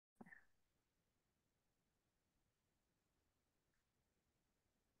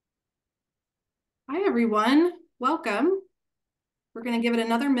Hi, everyone. Welcome. We're going to give it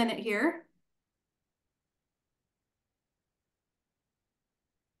another minute here.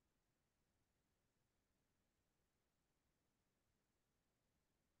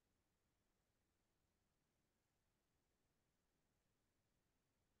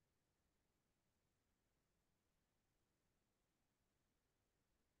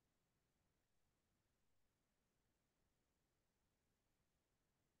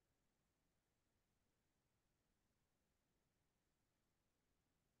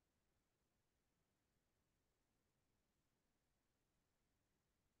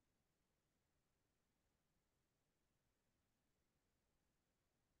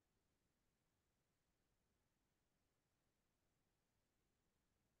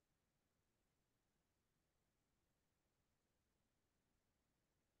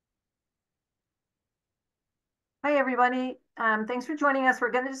 Hi, everybody. Thanks for joining us. We're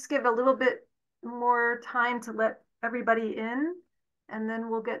going to just give a little bit more time to let everybody in, and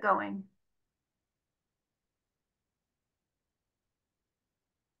then we'll get going.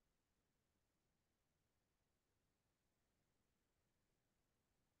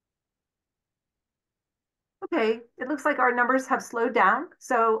 Okay, it looks like our numbers have slowed down,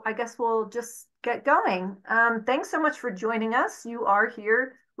 so I guess we'll just get going. Thanks so much for joining us. You are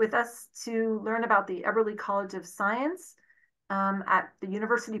here with us to learn about the Eberly College of Science at the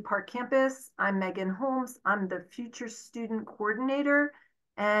University Park campus. I'm Megan Holmes. I'm the Future Student Coordinator,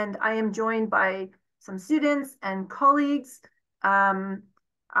 and I am joined by some students and colleagues. Um,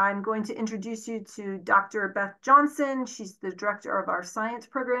 I'm going to introduce you to Dr. Beth Johnson. She's the director of our science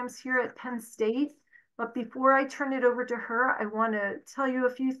programs here at Penn State. But before I turn it over to her, I want to tell you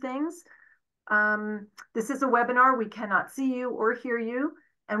a few things. This is a webinar. We cannot see you or hear you,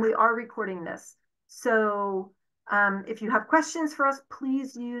 and we are recording this. So if you have questions for us,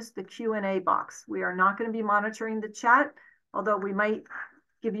 please use the Q&A box. We are not going to be monitoring the chat, although we might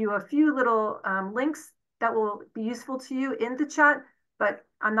give you a few little links that will be useful to you in the chat, but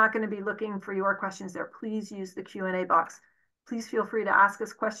I'm not going to be looking for your questions there. Please use the Q&A box. Please feel free to ask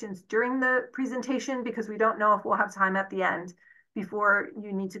us questions during the presentation because we don't know if we'll have time at the end before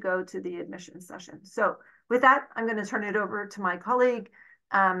you need to go to the admission session. So with that, I'm going to turn it over to my colleague,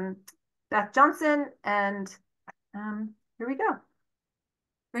 Beth Johnson, and here we go.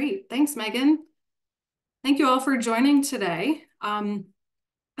 Great. Thanks, Megan. Thank you all for joining today. I'd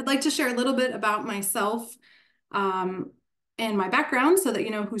like to share a little bit about myself um, and my background so that you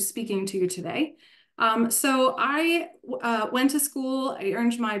know who's speaking to you today. So I went to school. I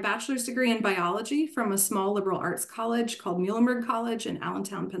earned my bachelor's degree in biology from a small liberal arts college called Muhlenberg College in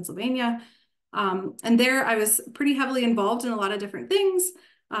Allentown, Pennsylvania. And there I was pretty heavily involved in a lot of different things.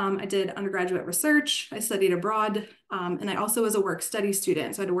 I did undergraduate research, I studied abroad, and I also was a work study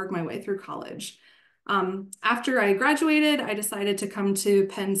student, so I had to work my way through college. After I graduated, I decided to come to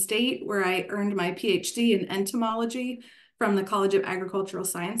Penn State, where I earned my PhD in entomology from the College of Agricultural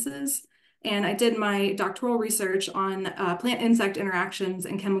Sciences. And I did my doctoral research on plant-insect interactions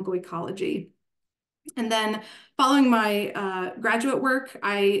and chemical ecology. And then following my graduate work,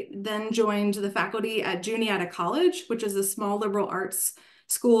 I then joined the faculty at Juniata College, which is a small liberal arts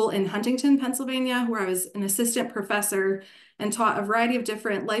school in Huntington, Pennsylvania, where I was an assistant professor and taught a variety of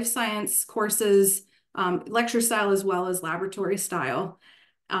different life science courses, lecture style as well as laboratory style.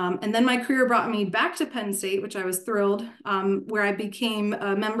 And then my career brought me back to Penn State, which I was thrilled, where I became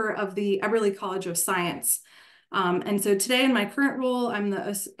a member of the Eberly College of Science. And so today in my current role, I'm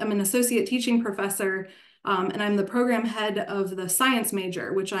an associate teaching professor, and I'm the program head of the science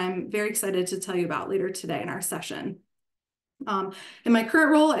major, which I'm very excited to tell you about later today in our session. In my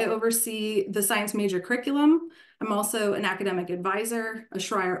current role, I oversee the science major curriculum. I'm also an academic advisor, a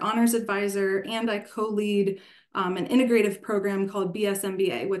Schreier Honors Advisor, and I co-lead an integrative program called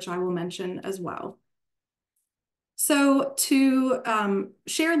BSMBA, which I will mention as well. So to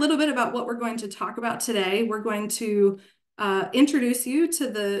share a little bit about what we're going to talk about today, we're going to introduce you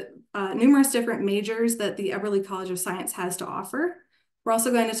to the numerous different majors that the Eberly College of Science has to offer. We're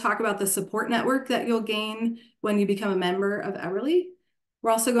also going to talk about the support network that you'll gain when you become a member of Eberly. We're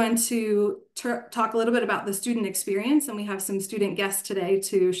also going to talk a little bit about the student experience, and we have some student guests today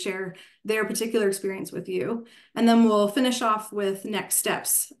to share their particular experience with you. And then we'll finish off with next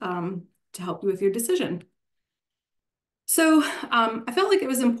steps to help you with your decision. So I felt like it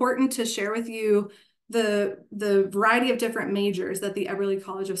was important to share with you the variety of different majors that the Eberly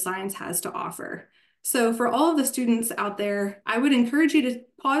College of Science has to offer. So for all of the students out there, I would encourage you to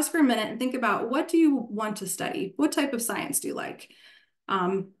pause for a minute and think about, what do you want to study? What type of science do you like?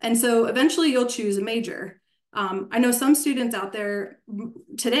 And so eventually you'll choose a major. I know some students out there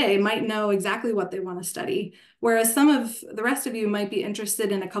today might know exactly what they want to study, whereas some of the rest of you might be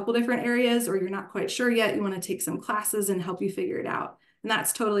interested in a couple different areas, or you're not quite sure yet. You want to take some classes and help you figure it out, and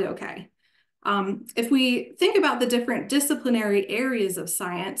that's totally okay. If we think about the different disciplinary areas of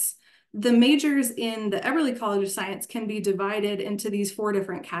science, the majors in the Eberly College of Science can be divided into these 4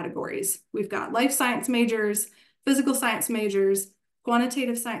 different categories. We've got life science majors, physical science majors,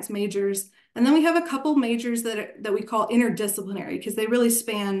 quantitative science majors, and then we have a couple majors that we call interdisciplinary because they really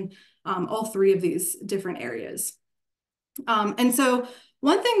span all 3 of these different areas. And so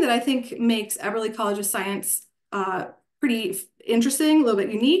one thing that I think makes Eberly College of Science pretty interesting, a little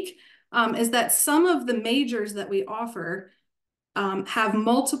bit unique, is that some of the majors that we offer have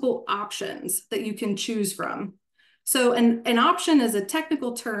multiple options that you can choose from. So an option is a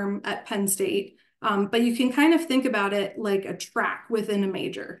technical term at Penn State, but you can kind of think about it like a track within a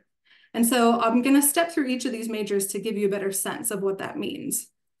major. And so I'm going to step through each of these majors to give you a better sense of what that means.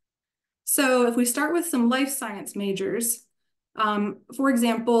 So if we start with some life science majors, for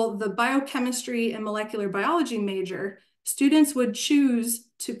example, the biochemistry and molecular biology major, students would choose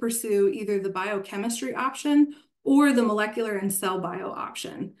to pursue either the biochemistry option or the molecular and cell bio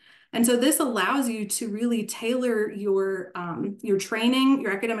option. And so this allows you to really tailor your training,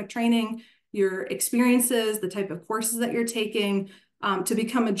 your academic training, your experiences, the type of courses that you're taking, to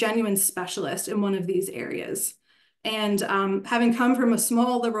become a genuine specialist in one of these areas. And having come from a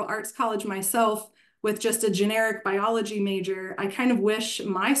small liberal arts college myself with just a generic biology major, I kind of wish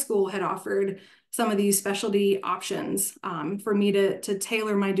my school had offered some of these specialty options for me to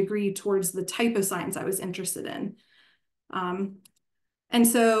tailor my degree towards the type of science I was interested in. And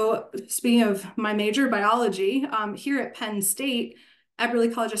so speaking of my major, biology, here at Penn State,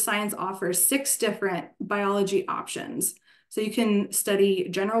 Eberly College of Science offers 6 different biology options. So you can study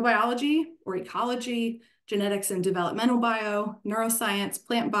general biology or ecology, genetics and developmental bio, neuroscience,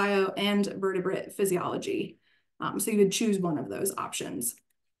 plant bio, and vertebrate physiology. So you would choose one of those options.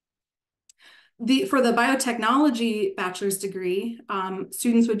 For the biotechnology bachelor's degree,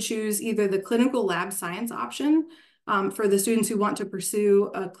 students would choose either the clinical lab science option for the students who want to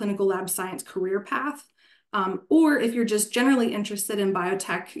pursue a clinical lab science career path, or if you're just generally interested in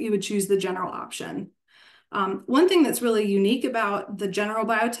biotech, you would choose the general option. One thing that's really unique about the general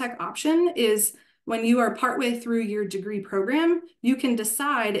biotech option is when you are partway through your degree program, you can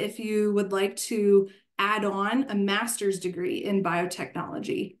decide if you would like to add on a master's degree in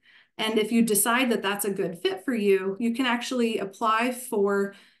biotechnology. And if you decide that that's a good fit for you, you can actually apply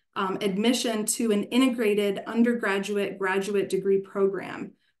for admission to an integrated undergraduate graduate degree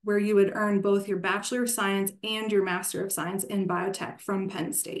program where you would earn both your Bachelor of Science and your Master of Science in Biotech from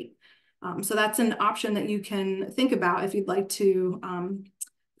Penn State. So that's an option that you can think about if you'd like to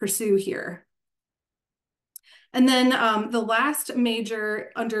pursue here. And then the last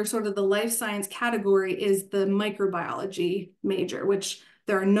major under sort of the life science category is the microbiology major, which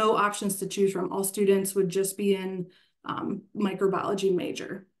there are no options to choose from. All students would just be in microbiology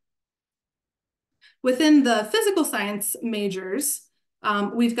major. Within the physical science majors,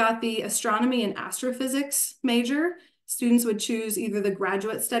 we've got the astronomy and astrophysics major. Students would choose either the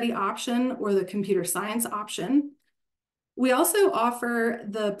graduate study option or the computer science option. We also offer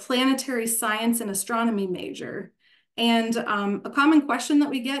the planetary science and astronomy major. And a common question that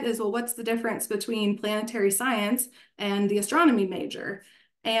we get is, well, what's the difference between planetary science and the astronomy major?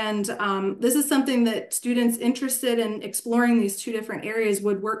 And this is something that students interested in exploring these 2 different areas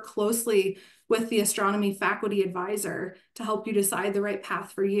would work closely with the astronomy faculty advisor to help you decide the right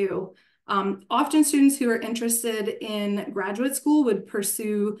path for you. Often students who are interested in graduate school would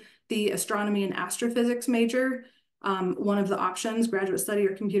pursue the astronomy and astrophysics major, one of the options, graduate study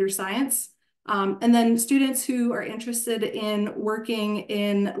or computer science. And then students who are interested in working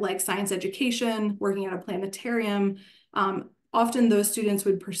in like science education, working at a planetarium, often those students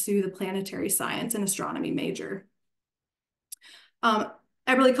would pursue the planetary science and astronomy major.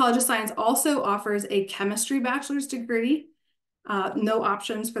 Eberly College of Science also offers a chemistry bachelor's degree, no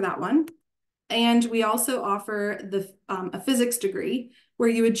options for that one. And we also offer a physics degree where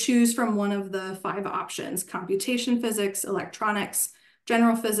you would choose from one of the 5 options: computation physics, electronics,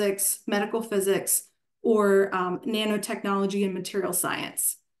 general physics, medical physics, or nanotechnology and material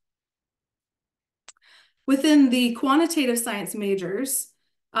science. Within the quantitative science majors,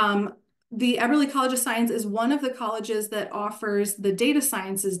 the Eberly College of Science is one of the colleges that offers the data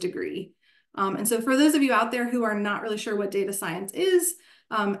sciences degree. And so for those of you out there who are not really sure what data science is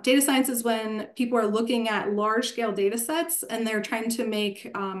when people are looking at large scale data sets and they're trying to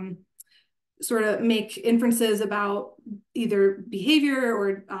make sort of make inferences about either behavior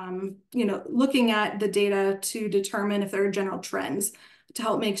or, looking at the data to determine if there are general trends to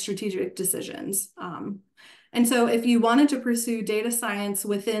help make strategic decisions. And so if you wanted to pursue data science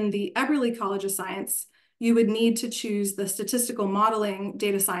within the Eberly College of Science, you would need to choose the statistical modeling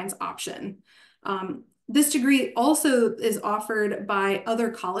data science option. This degree also is offered by other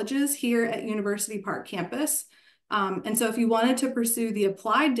colleges here at University Park campus. And so if you wanted to pursue the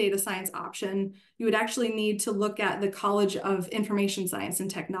applied data science option, you would actually need to look at the College of Information Science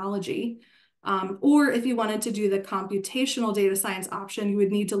and Technology. Or if you wanted to do the computational data science option, you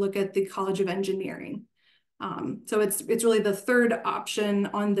would need to look at the College of Engineering. So it's really the third option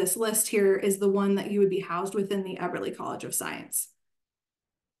on this list here is the one that you would be housed within the Eberly College of Science.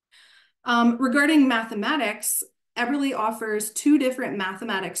 Regarding mathematics, Eberly offers 2 different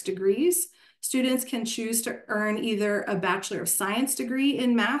mathematics degrees. Students can choose to earn either a Bachelor of Science degree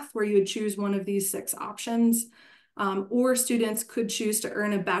in math, where you would choose one of these 6 options, or students could choose to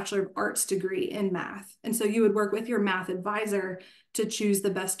earn a Bachelor of Arts degree in math. And so you would work with your math advisor to choose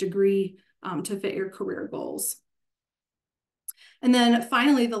the best degree to fit your career goals. And then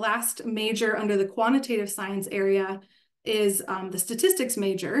finally, the last major under the quantitative science area is the statistics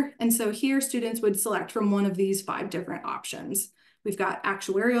major. And so here students would select from one of these 5 different options. We've got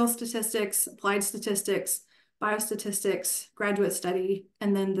actuarial statistics, applied statistics, biostatistics, graduate study,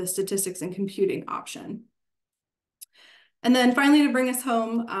 and then the statistics and computing option. And then finally, to bring us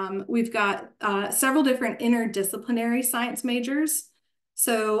home, we've got several different interdisciplinary science majors.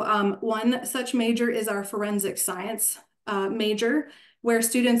 So one such major is our forensic science major, where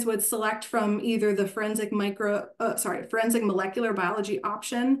students would select from either the forensic molecular biology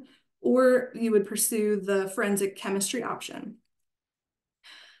option, or you would pursue the forensic chemistry option.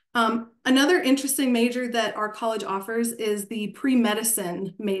 Another interesting major that our college offers is the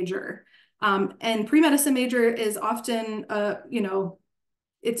pre-medicine major. And pre-medicine major is often,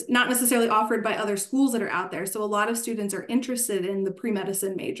 it's not necessarily offered by other schools that are out there. So a lot of students are interested in the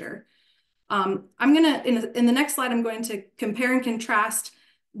pre-medicine major. I'm gonna, in the next slide, I'm going to compare and contrast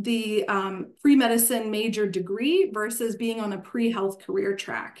the pre-medicine major degree versus being on a pre-health career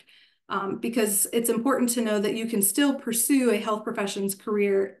track. Because it's important to know that you can still pursue a health professions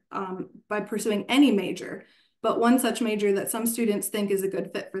career by pursuing any major. But one such major that some students think is a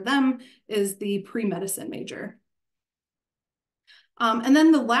good fit for them is the pre-medicine major. And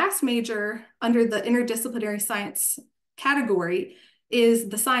then the last major under the interdisciplinary science category is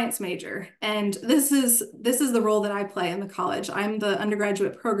the science major. And this is the role that I play in the college. I'm the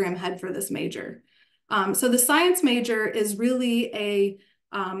undergraduate program head for this major. So the science major is really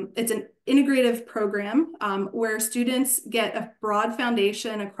it's an integrative program where students get a broad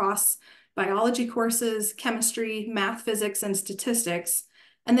foundation across biology courses, chemistry, math, physics, and statistics.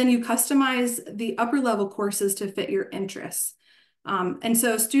 And then you customize the upper level courses to fit your interests. And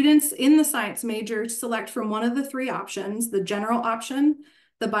so students in the science major select from one of the 3 options, the general option,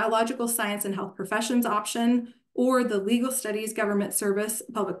 the biological science and health professions option, or the legal studies, government service,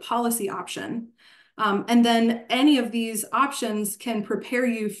 public policy option. And then any of these options can prepare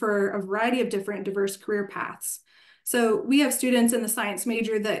you for a variety of different diverse career paths. So we have students in the science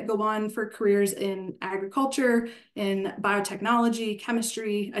major that go on for careers in agriculture, in biotechnology,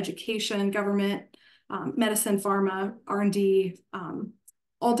 chemistry, education, government, medicine, pharma, R&D,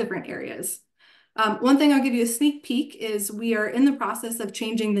 all different areas. One thing I'll give you a sneak peek is we are in the process of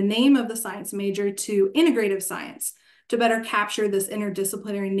changing the name of the science major to integrative science to better capture this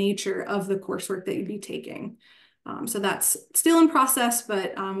interdisciplinary nature of the coursework that you'd be taking. So that's still in process,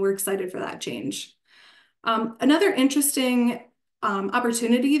 but we're excited for that change. Another interesting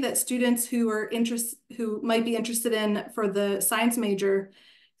opportunity that students who might be interested in for the science major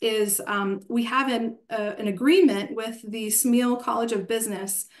is we have an agreement with the Smeal College of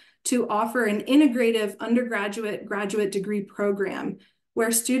Business to offer an integrative undergraduate graduate degree program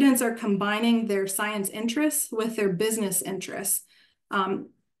where students are combining their science interests with their business interests. And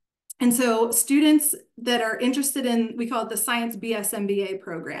so students that are interested in, we call it the Science BS MBA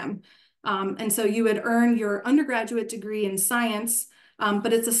program. And so you would earn your undergraduate degree in science,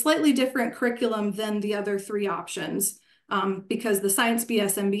 but it's a slightly different curriculum than the other 3 options because the Science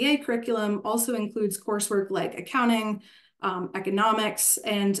BS MBA curriculum also includes coursework like accounting, economics,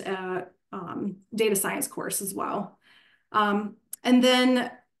 and data science course as well. And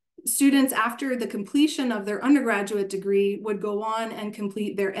then students after the completion of their undergraduate degree would go on and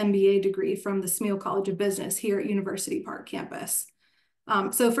complete their MBA degree from the Smeal College of Business here at University Park campus.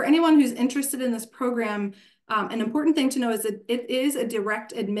 So for anyone who's interested in this program, an important thing to know is that it is a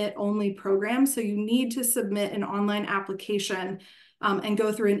direct admit only program. So you need to submit an online application and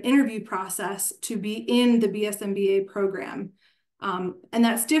go through an interview process to be in the BSMBA program. And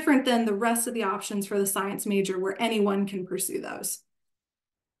that's different than the rest of the options for the science major, where anyone can pursue those.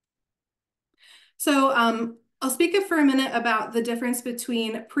 So I'll speak for a minute about the difference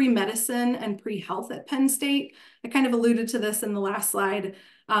between pre-medicine and pre-health at Penn State. I kind of alluded to this in the last slide.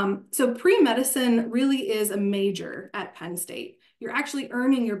 So pre-medicine really is a major at Penn State. You're actually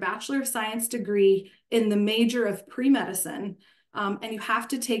earning your Bachelor of Science degree in the major of pre-medicine, and you have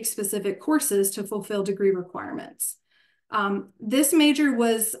to take specific courses to fulfill degree requirements. This major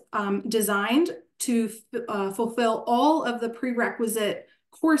was designed to fulfill all of the prerequisite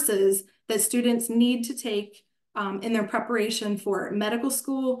courses that students need to take in their preparation for medical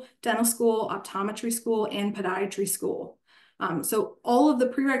school, dental school, optometry school, and podiatry school. So all of the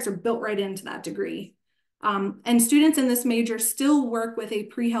prereqs are built right into that degree. And students in this major still work with a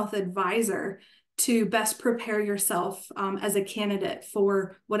pre-health advisor to best prepare yourself as a candidate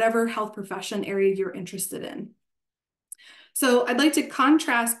for whatever health profession area you're interested in. So I'd like to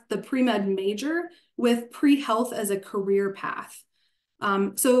contrast the pre-med major with pre-health as a career path.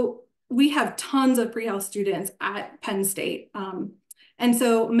 So we have tons of pre-health students at Penn State. And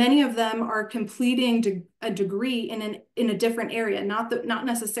so many of them are completing a degree in a different area, not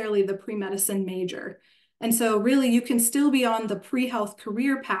necessarily the pre-medicine major. And so really you can still be on the pre-health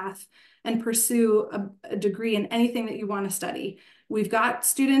career path and pursue a degree in anything that you want to study. We've got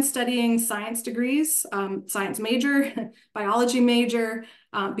students studying science degrees, science major, biology major,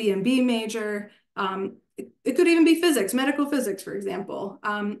 B&B major. It could even be physics, medical physics, for example.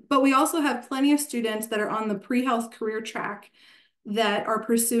 But we also have plenty of students that are on the pre-health career track that are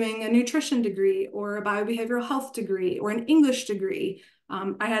pursuing a nutrition degree or a biobehavioral health degree or an English degree.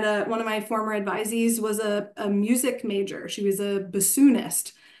 I had one of my former advisees was a music major. She was a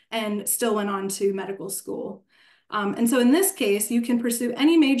bassoonist and still went on to medical school. And so in this case, you can pursue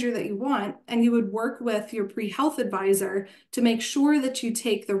any major that you want, and you would work with your pre-health advisor to make sure that you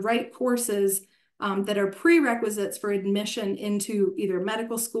take the right courses that are prerequisites for admission into either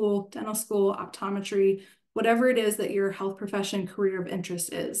medical school, dental school, optometry, whatever it is that your health profession career of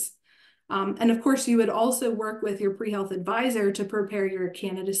interest is. And of course, you would also work with your pre-health advisor to prepare your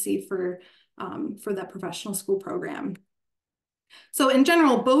candidacy for that professional school program. So in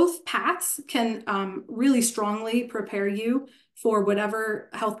general, both paths can really strongly prepare you for whatever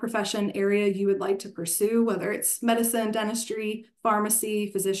health profession area you would like to pursue, whether it's medicine, dentistry,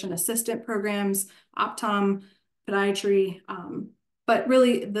 pharmacy, physician assistant programs, optom, podiatry. But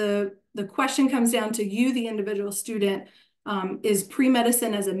really the question comes down to you, the individual student. Is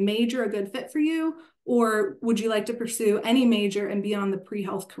pre-medicine as a major a good fit for you, or would you like to pursue any major and be on the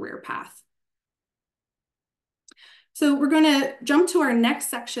pre-health career path? So we're going to jump to our next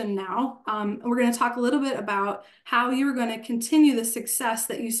section now, and we're going to talk a little bit about how you're going to continue the success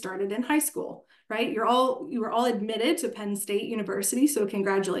that you started in high school, right? You were all admitted to Penn State University, so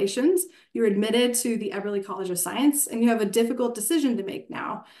congratulations. You're admitted to the Eberly College of Science, and you have a difficult decision to make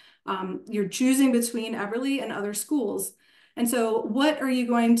now. You're choosing between Eberly and other schools. And so what are you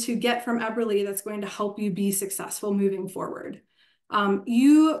going to get from Eberly that's going to help you be successful moving forward?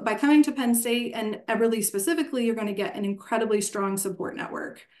 By coming to Penn State and Eberly specifically, you're going to get an incredibly strong support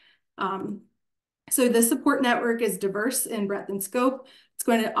network. So this support network is diverse in breadth and scope. It's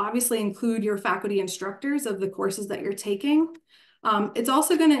going to obviously include your faculty instructors of the courses that you're taking. It's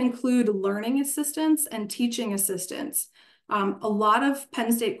also going to include learning assistants and teaching assistants. A lot of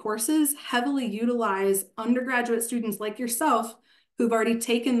Penn State courses heavily utilize undergraduate students like yourself who've already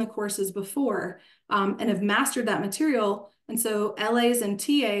taken the courses before and have mastered that material. And so LAs and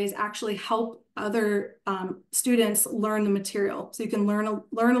TAs actually help other students learn the material, so you can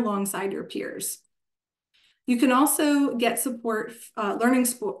learn alongside your peers. You can also get support,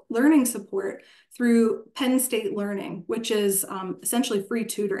 learning support through Penn State Learning, which is essentially free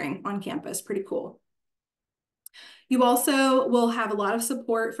tutoring on campus. Pretty cool. You also will have a lot of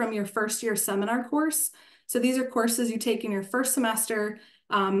support from your first year seminar course. So these are courses you take in your first semester.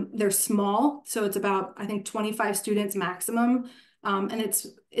 They're small, so it's about, I think, 25 students maximum. And it's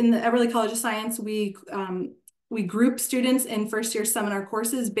in the Eberly College of Science, we group students in first year seminar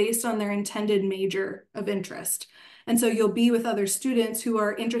courses based on their intended major of interest. And so you'll be with other students who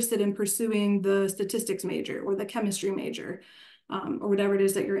are interested in pursuing the statistics major or the chemistry major, or whatever it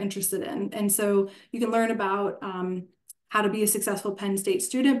is that you're interested in. And so you can learn about how to be a successful Penn State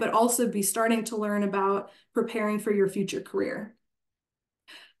student, but also be starting to learn about preparing for your future career.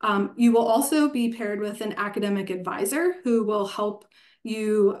 You will also be paired with an academic advisor who will help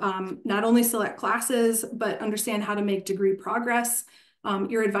you not only select classes, but understand how to make degree progress.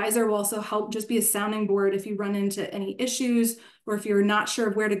 Your advisor will also help just be a sounding board if you run into any issues, or if you're not sure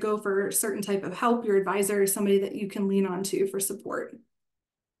of where to go for a certain type of help. Your advisor is somebody that you can lean on to for support.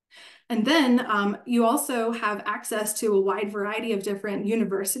 And then you also have access to a wide variety of different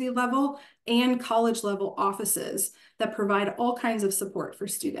university level and college level offices that provide all kinds of support for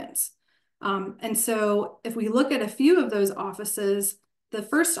students. And so if we look at a few of those offices, the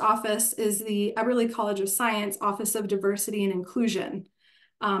first office is the Eberly College of Science Office of Diversity and Inclusion.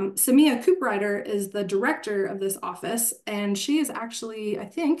 Samia Cooprider is the director of this office, and she is actually, I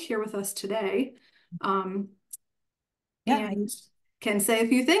think, here with us today. Yeah. And can say a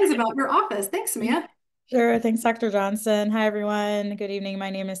few things about your office. Thanks, Samia. Sure. Thanks, Dr. Johnson. Hi, everyone. Good evening.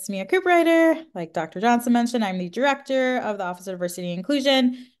 My name is Samia Cooprider. Like Dr. Johnson mentioned, I'm the director of the Office of Diversity and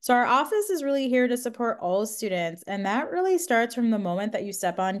Inclusion. So our office is really here to support all students. And that really starts from the moment that you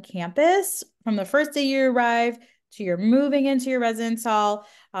step on campus, from the first day you arrive to you're moving into your residence hall.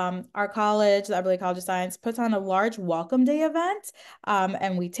 Our college, the Eberly College of Science, puts on a large welcome day event.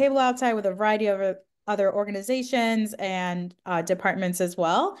 And we table outside with a variety of other organizations and departments as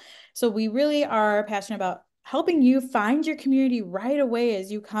well. So we really are passionate about helping you find your community right away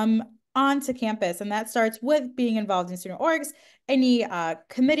as you come onto campus. And that starts with being involved in student orgs, any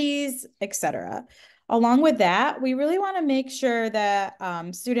committees, etc. Along with that, we really want to make sure that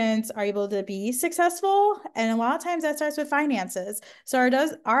students are able to be successful. And a lot of times that starts with finances. So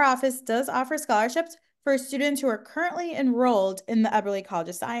our office does offer scholarships for students who are currently enrolled in the Eberly College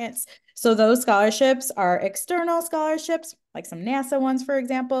of Science. So those scholarships are external scholarships, like some NASA ones, for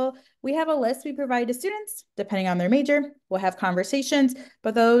example. We have a list we provide to students, depending on their major. We'll have conversations,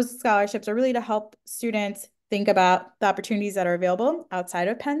 but those scholarships are really to help students think about the opportunities that are available outside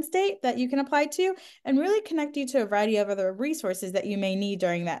of Penn State that you can apply to, and really connect you to a variety of other resources that you may need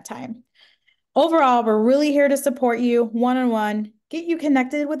during that time. Overall, we're really here to support you one-on-one, get you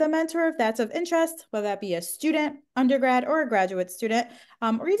connected with a mentor if that's of interest, whether that be a student, undergrad, or a graduate student,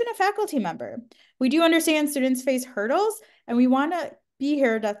 or even a faculty member. We do understand students face hurdles, and we want to be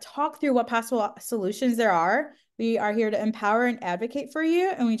here to talk through what possible solutions there are. We are here to empower and advocate for you,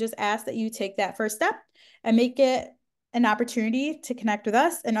 and we just ask that you take that first step and make it an opportunity to connect with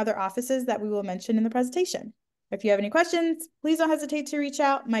us and other offices that we will mention in the presentation. If you have any questions, please don't hesitate to reach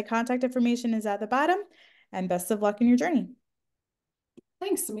out. My contact information is at the bottom, and best of luck in your journey.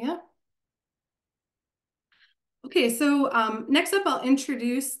 Thanks, Samia. Okay, so next up, I'll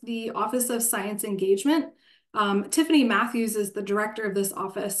introduce the Office of Science Engagement. Tiffany Matthews is the director of this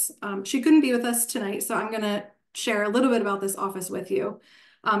office. She couldn't be with us tonight, so I'm going to share a little bit about this office with you.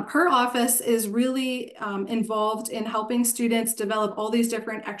 Her office is really involved in helping students develop all these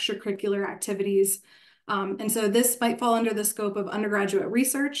different extracurricular activities. And so this might fall under the scope of undergraduate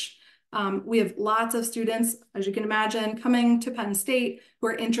research. We have lots of students, as you can imagine, coming to Penn State who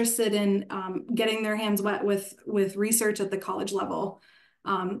are interested in getting their hands wet with research at the college level.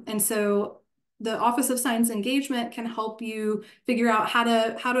 And so the Office of Science Engagement can help you figure out how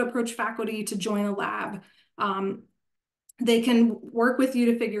to approach faculty to join a lab. They can work with you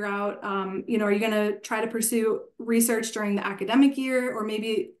to figure out, are you going to try to pursue research during the academic year, or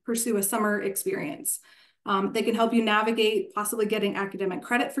maybe pursue a summer experience? They can help you navigate possibly getting academic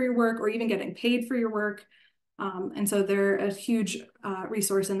credit for your work, or even getting paid for your work. And so they're a huge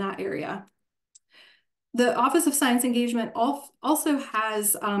resource in that area. The Office of Science Engagement also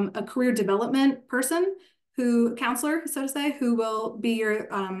has a career development counselor, so to say, who will be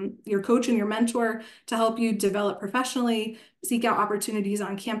your coach and your mentor to help you develop professionally, seek out opportunities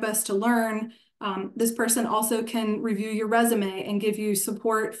on campus to learn. This person also can review your resume and give you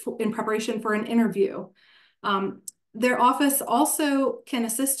support in preparation for an interview. Their office also can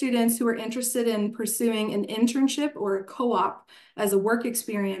assist students who are interested in pursuing an internship or a co-op as a work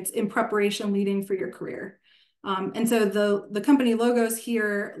experience in preparation leading for your career. And so the company logos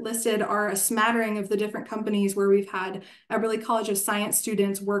here listed are a smattering of the different companies where we've had Eberly College of Science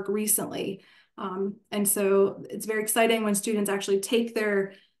students work recently. And so it's very exciting when students actually take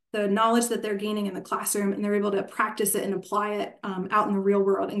the knowledge that they're gaining in the classroom and they're able to practice it and apply it out in the real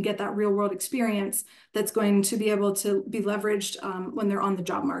world and get that real world experience that's going to be able to be leveraged when they're on the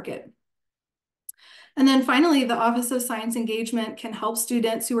job market. And then finally, the Office of Science Engagement can help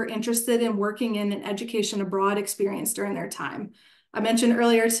students who are interested in working in an education abroad experience during their time. I mentioned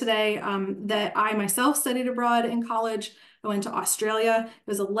earlier today that I myself studied abroad in college. I went to Australia. It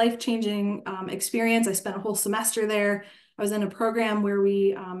was a life-changing experience. I spent a whole semester there. I was in a program where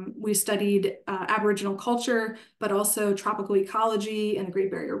we studied Aboriginal culture, but also tropical ecology and the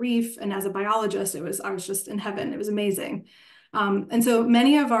Great Barrier Reef. And as a biologist, I was just in heaven. It was amazing. And so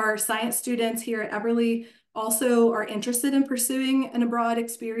many of our science students here at Eberly also are interested in pursuing an abroad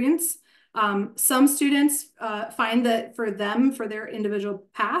experience. Some students find that for them, for their individual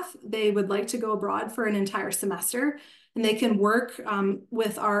path, they would like to go abroad for an entire semester, and they can work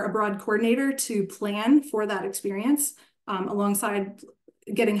with our abroad coordinator to plan for that experience alongside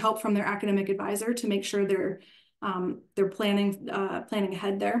getting help from their academic advisor to make sure they're planning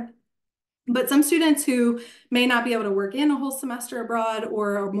ahead there. But some students who may not be able to work in a whole semester abroad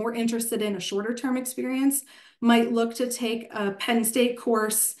or are more interested in a shorter term experience might look to take a Penn State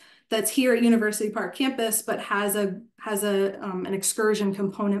course that's here at University Park campus, but has an excursion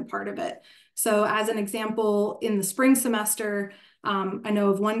component part of it. So as an example, in the spring semester, I know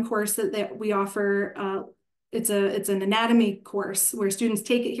of one course that we offer. It's an anatomy course where students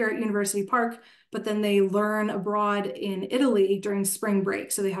take it here at University Park, but then they learn abroad in Italy during spring break.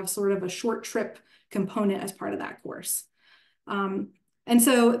 So they have sort of a short trip component as part of that course. And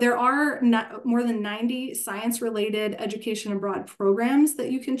so there are more than 90 science-related education abroad programs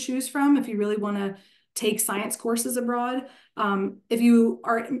that you can choose from if you really want to take science courses abroad. If you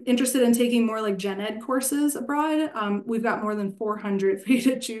are interested in taking more like gen ed courses abroad, we've got more than 400 for you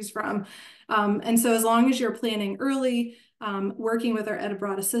to choose from. And so as long as you're planning early, working with our Ed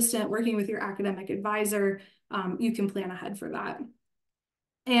Abroad assistant, working with your academic advisor, you can plan ahead for that.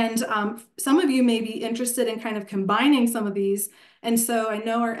 And some of you may be interested in kind of combining some of these. And so I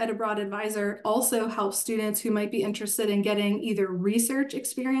know our Ed Abroad advisor also helps students who might be interested in getting either research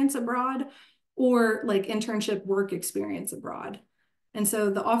experience abroad or like internship work experience abroad. And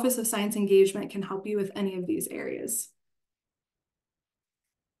so the Office of Science Engagement can help you with any of these areas.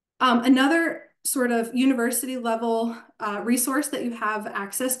 Another sort of university level resource that you have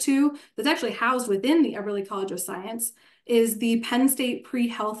access to that's actually housed within the Eberly College of Science is the Penn State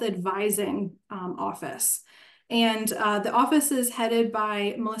Pre-Health Advising Office. And the office is headed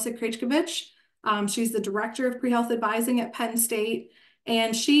by Melissa Krajkovich. She's the director of pre-health advising at Penn State.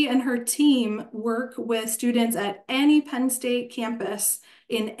 And she and her team work with students at any Penn State campus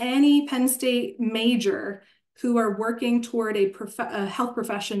in any Penn State major who are working toward a health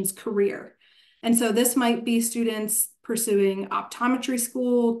profession's career. And so this might be students pursuing optometry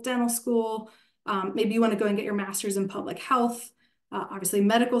school, dental school, maybe you want to go and get your master's in public health, obviously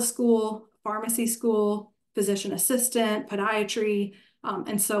medical school, pharmacy school, physician assistant, podiatry,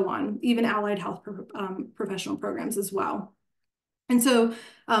 and so on, even allied health professional programs as well. And so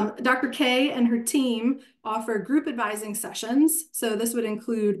Dr. K and her team offer group advising sessions. So this would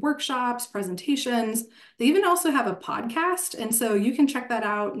include workshops, presentations. They even also have a podcast. And so you can check that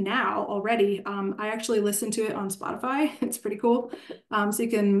out now already. I actually listen to it on Spotify. It's pretty cool. So you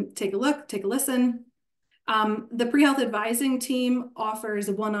can take a look, take a listen. The pre-health advising team offers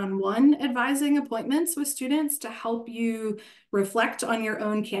one-on-one advising appointments with students to help you reflect on your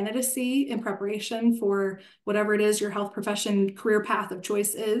own candidacy in preparation for whatever it is your health profession career path of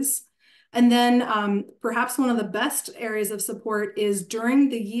choice is. And then perhaps one of the best areas of support is during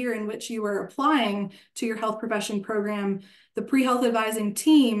the year in which you are applying to your health profession program, the pre-health advising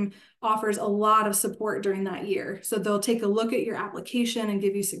team offers a lot of support during that year. So they'll take a look at your application and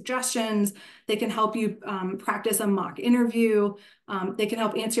give you suggestions. They can help you practice a mock interview. They can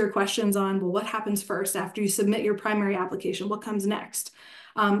help answer your questions on, well, what happens first after you submit your primary application? What comes next?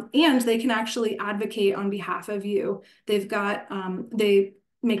 And they can actually advocate on behalf of you. They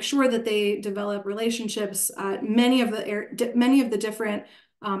make sure that they develop relationships at many of the different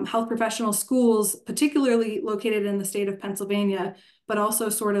health professional schools, particularly located in the state of Pennsylvania, but also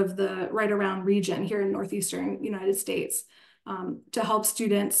sort of the right around region here in Northeastern United States to help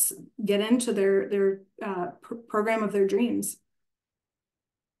students get into their program of their dreams.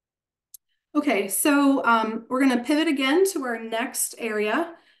 Okay, so we're going to pivot again to our next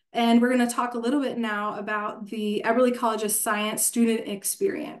area, and we're going to talk a little bit now about the Eberly College of Science student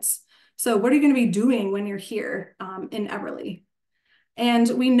experience. So what are you going to be doing when you're here in Eberly? And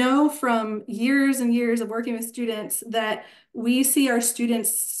we know from years and years of working with students that we see our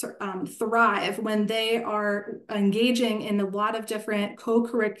students thrive when they are engaging in a lot of different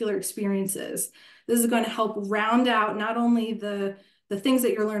co-curricular experiences. This is going to help round out not only the things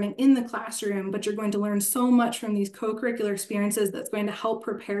that you're learning in the classroom, but you're going to learn so much from these co-curricular experiences that's going to help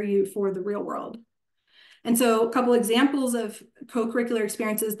prepare you for the real world. And so a couple examples of co-curricular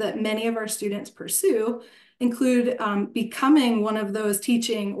experiences that many of our students pursue include becoming one of those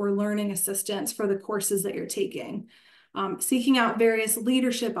teaching or learning assistants for the courses that you're taking, seeking out various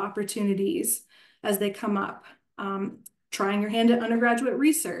leadership opportunities as they come up, trying your hand at undergraduate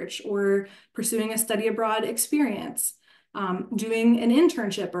research or pursuing a study abroad experience, doing an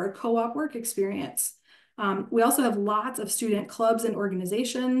internship or a co-op work experience, We also have lots of student clubs and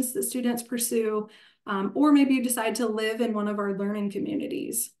organizations that students pursue, or maybe you decide to live in one of our learning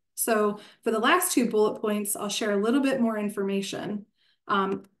communities. So for the last 2 bullet points, I'll share a little bit more information.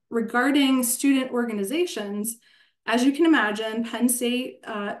 Regarding student organizations, as you can imagine, Penn State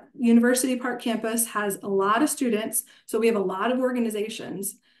University Park campus has a lot of students, so we have a lot of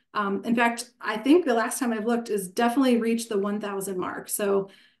organizations. In fact, I think the last time I've looked is definitely reached the 1,000 mark. So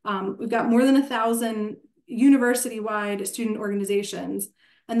we've got more than 1,000 university-wide student organizations.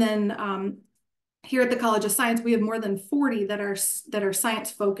 And then here at the College of Science, we have more than 40 that are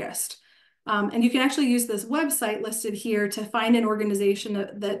science focused. And you can actually use this website listed here to find an organization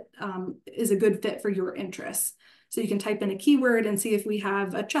that is a good fit for your interests. So you can type in a keyword and see if we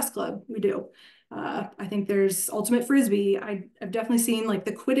have a chess club. We do. I think there's ultimate frisbee. I've definitely seen like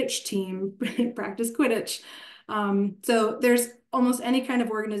the Quidditch team practice Quidditch. So there's almost any kind of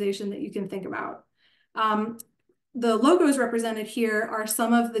organization that you can think about. The logos represented here are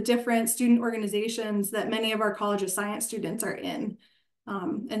some of the different student organizations that many of our College of Science students are in.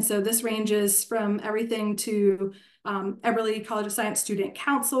 And so this ranges from everything to Eberly College of Science Student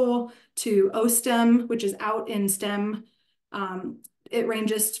Council to OSTEM, which is out in STEM. It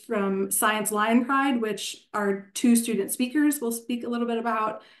ranges from Science Lion Pride, which our 2 student speakers will speak a little bit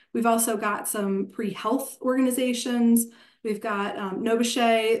about. We've also got some pre-health organizations. We've got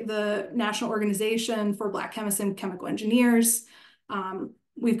NOBSHE, the National Organization for Black Chemists and Chemical Engineers.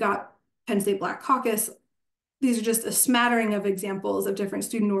 We've got Penn State Black Caucus. These are just a smattering of examples of different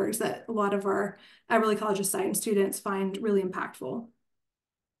student orgs that a lot of our Eberly College of Science students find really impactful.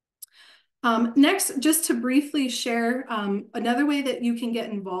 Next, just to briefly share, another way that you can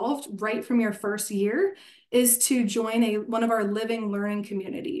get involved right from your first year is to join one of our living learning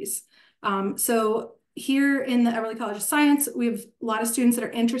communities. So here in the Eberly College of Science, we have a lot of students that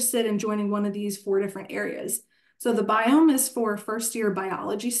are interested in joining one of these 4 different areas. So the biome is for first year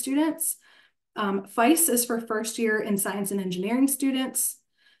biology students. FICE is for first year in science and engineering students.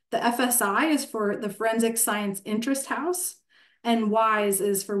 The FSI is for the Forensic Science Interest House, and WISE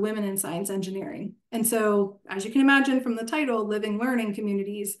is for women in science engineering. And so, as you can imagine from the title, Living Learning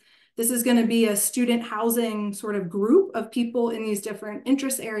Communities, this is going to be a student housing sort of group of people in these different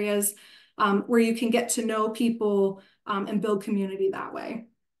interest areas where you can get to know people and build community that way.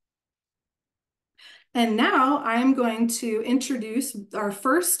 And now I'm going to introduce our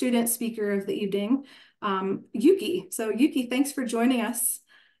first student speaker of the evening, Yuki. So Yuki, thanks for joining us.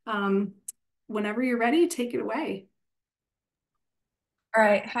 Whenever you're ready, take it away. All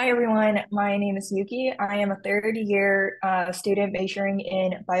right. Hi, everyone. My name is Yuki. I am a 3rd-year student majoring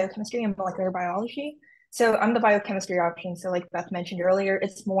in biochemistry and molecular biology. So I'm the biochemistry option. So like Beth mentioned earlier,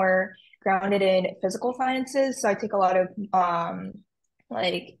 it's more grounded in physical sciences. So I take a lot of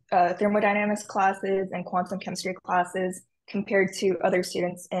thermodynamics classes and quantum chemistry classes compared to other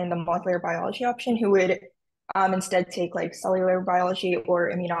students in the molecular biology option who would instead take like cellular biology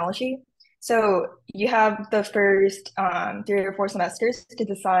or immunology. So you have the first 3 or 4 semesters to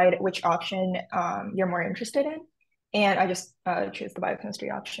decide which option you're more interested in. And I just chose the biochemistry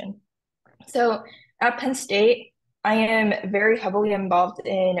option. So at Penn State, I am very heavily involved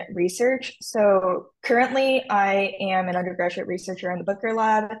in research. So currently I am an undergraduate researcher in the Booker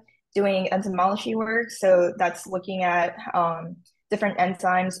Lab doing enzymology work. So that's looking at different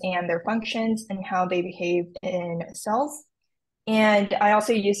enzymes and their functions and how they behave in cells. And I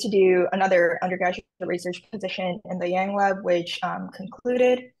also used to do another undergraduate research position in the Yang Lab, which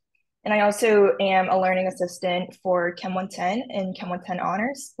concluded. And I also am a learning assistant for Chem 110 and Chem 110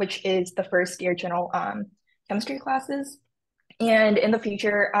 Honors, which is the first year general chemistry classes. And in the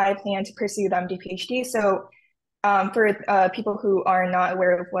future, I plan to pursue the MD PhD. So for people who are not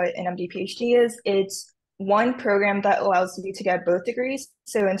aware of what an MD PhD is, it's one program that allows you to get both degrees.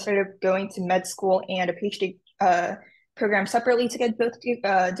 So instead of going to med school and a PhD program separately to get both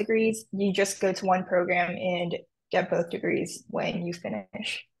degrees, you just go to one program and get both degrees when you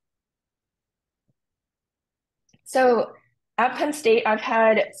finish. So at Penn State, I've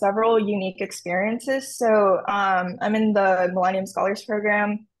had several unique experiences. So I'm in the Millennium Scholars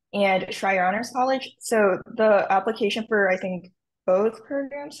Program and Schreier Honors College. So the application for, I think, both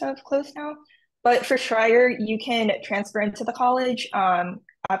programs have closed now. But for Schreier, you can transfer into the college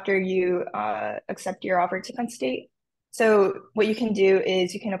after you accept your offer to Penn State. So what you can do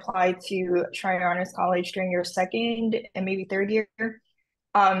is you can apply to Schreier Honors College during your 2nd and maybe 3rd year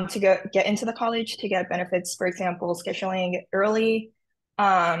to get into the college to get benefits, for example, scheduling early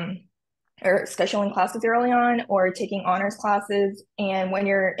or scheduling classes early on or taking honors classes. And when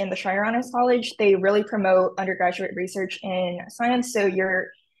you're in the Schreier Honors College, they really promote undergraduate research in science. So you're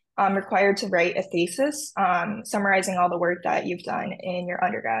required to write a thesis summarizing all the work that you've done in your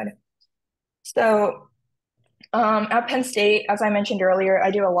undergrad. So at Penn State, as I mentioned earlier,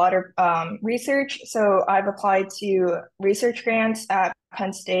 I do a lot of research. So I've applied to research grants at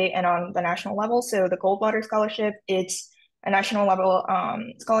Penn State and on the national level. So the Goldwater Scholarship, it's a national level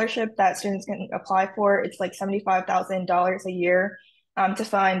scholarship that students can apply for. It's like $75,000 a year to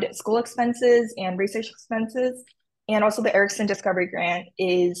fund school expenses and research expenses. And also the Erickson Discovery Grant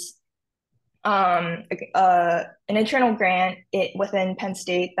is an internal grant within Penn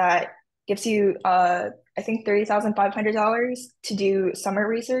State that gives you I think $30,500 to do summer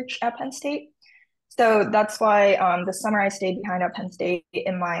research at Penn State. So that's why this summer I stayed behind at Penn State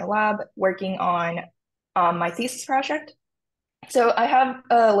in my lab working on my thesis project. So I have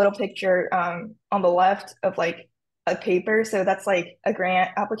a little picture on the left of like a paper. So that's like a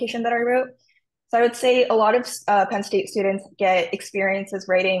grant application that I wrote. So I would say a lot of Penn State students get experiences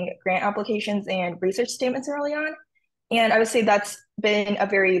writing grant applications and research statements early on. And I would say that's been a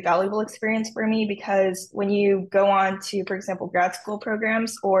very valuable experience for me because when you go on to, for example, grad school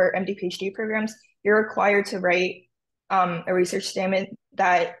programs or MD PhD programs, you're required to write a research statement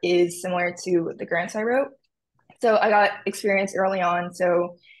that is similar to the grants I wrote. So I got experience early on,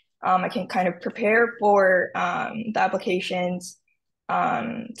 so I can kind of prepare for the applications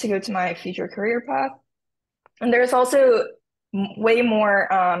to go to my future career path. And there's also way more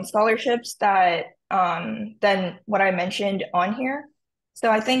scholarships that than what I mentioned on here. So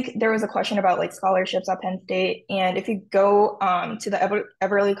I think there was a question about like scholarships at Penn State, and if you go to the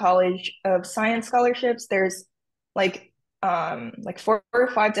Eberly College of Science scholarships, there's like 4 or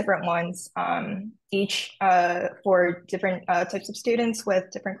 5 different ones, each for different types of students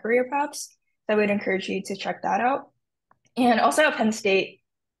with different career paths. So I would encourage you to check that out. And also at Penn State,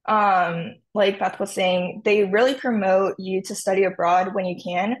 like Beth was saying, they really promote you to study abroad when you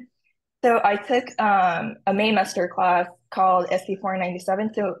can. So I took a Maymester class called SP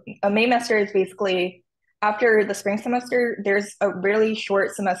 497. So a Maymester is basically after the spring semester, there's a really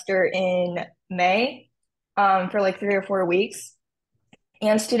short semester in May for like 3 or 4 weeks.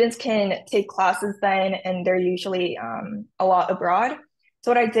 And students can take classes then, and they're usually a lot abroad.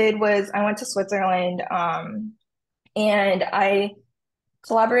 So what I did was I went to Switzerland and I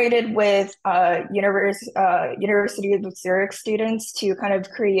collaborated with University of Zurich students to kind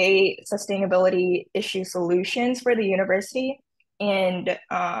of create sustainability issue solutions for the university. And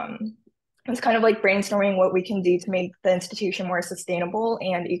it's kind of like brainstorming what we can do to make the institution more sustainable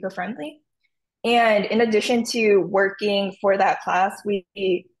and eco-friendly. And in addition to working for that class, we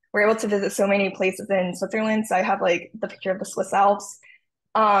were able to visit so many places in Switzerland. So I have like the picture of the Swiss Alps.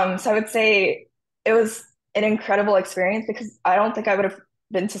 So I would say it was an incredible experience because I don't think I would have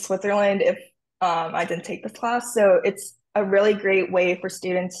been to Switzerland if I didn't take this class. So it's a really great way for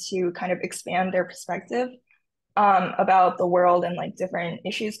students to kind of expand their perspective about the world and like different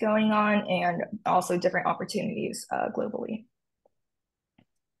issues going on and also different opportunities globally.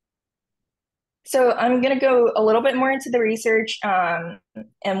 So I'm going to go a little bit more into the research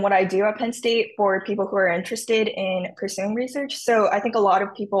and what I do at Penn State for people who are interested in pursuing research. So I think a lot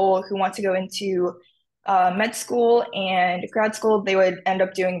of people who want to go into med school and grad school, they would end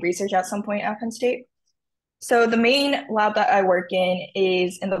up doing research at some point at Penn State. So the main lab that I work in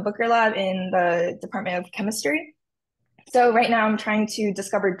is in the Booker lab in the Department of Chemistry. So right now I'm trying to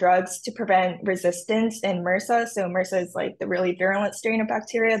discover drugs to prevent resistance in MRSA. So MRSA is like the really virulent strain of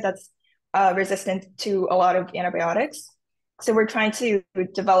bacteria that's resistant to a lot of antibiotics. So we're trying to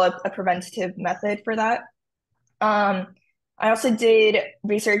develop a preventative method for that. I also did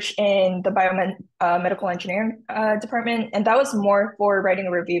research in the biomedical engineering department, and that was more for writing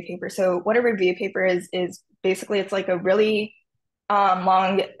a review paper. So what a review paper is basically it's like a really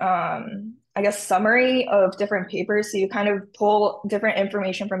long, I guess, summary of different papers. So you kind of pull different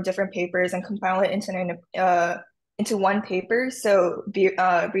information from different papers and compile it into one paper, so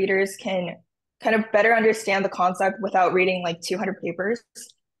readers can kind of better understand the concept without reading like 200 papers.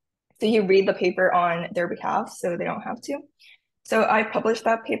 So you read the paper on their behalf, so they don't have to. So I published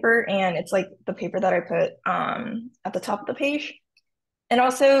that paper, and it's like the paper that I put at the top of the page. And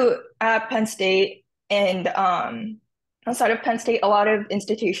also at Penn State and outside of Penn State, a lot of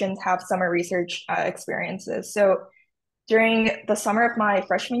institutions have summer research experiences. So during the summer of my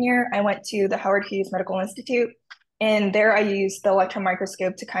freshman year, I went to the Howard Hughes Medical Institute, and there I used the electron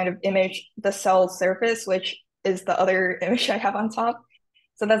microscope to kind of image the cell surface, which is the other image I have on top.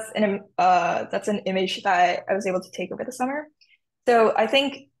 So that's an image that I was able to take over the summer. So I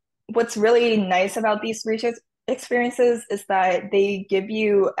think what's really nice about these research experiences is that they give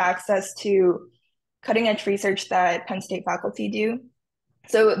you access to cutting edge research that Penn State faculty do.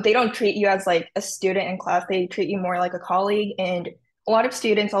 So they don't treat you as like a student in class, they treat you more like a colleague. And a lot of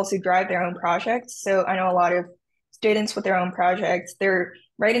students also drive their own projects. So I know a lot of students with their own projects, they're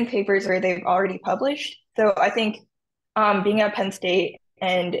writing papers or they've already published. So I think being at Penn State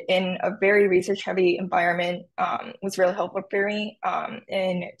and in a very research heavy environment was really helpful for me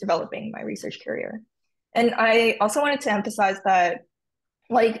in developing my research career. And I also wanted to emphasize that,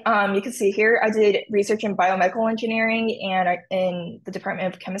 like you can see here, I did research in biomedical engineering and in the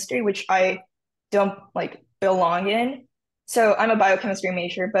Department of Chemistry, which I don't like belong in. So I'm a biochemistry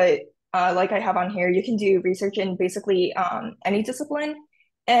major, but like I have on here, you can do research in basically any discipline.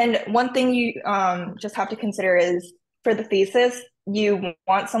 And one thing you just have to consider is for the thesis, you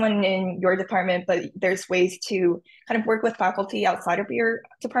want someone in your department, but there's ways to kind of work with faculty outside of your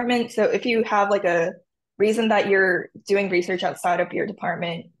department. So if you have like a reason that you're doing research outside of your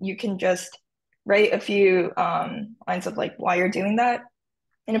department, you can just write a few lines of like why you're doing that.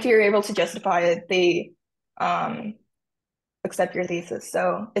 And if you're able to justify it, they accept your thesis.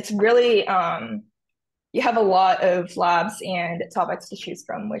 So it's really, you have a lot of labs and topics to choose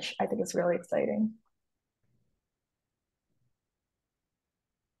from, which I think is really exciting.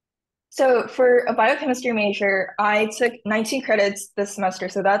 So for a biochemistry major, I took 19 credits this semester.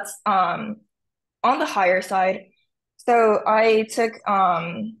 So that's on the higher side. So I took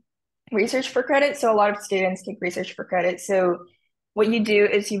research for credit. So a lot of students take research for credit. So what you do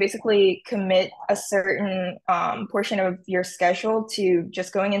is you basically commit a certain portion of your schedule to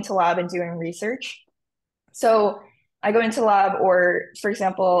just going into lab and doing research. So I go into lab, or for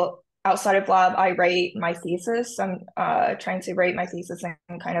example, outside of lab, I write my thesis. I'm trying to write my thesis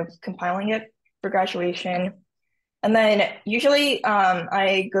and kind of compiling it for graduation. And then usually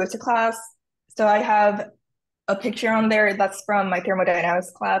I go to class. So I have a picture on there that's from my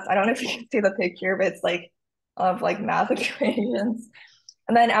thermodynamics class. I don't know if you can see the picture, but it's like of like math equations.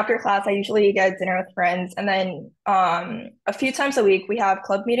 And then after class, I usually get dinner with friends. And then a few times a week, we have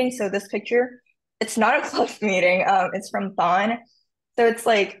club meetings. So this picture, it's not a club meeting. It's from Thon. So it's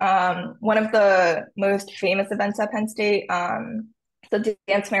like one of the most famous events at Penn State. The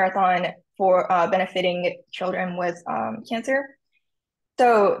dance marathon for benefiting children with cancer.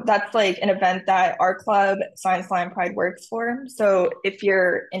 So that's like an event that our club, Science Line Pride, works for. So if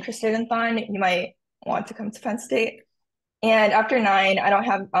you're interested in Thon, you might want to come to Penn State. And after 9, I don't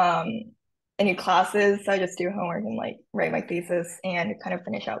have any classes, so I just do homework and like write my thesis and kind of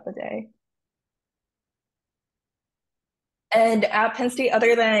finish out the day. And at Penn State,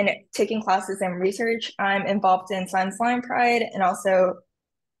 other than taking classes and research, I'm involved in Science Line Pride and also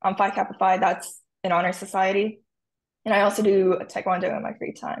Phi Kappa Phi, that's an honor society. And I also do Taekwondo in my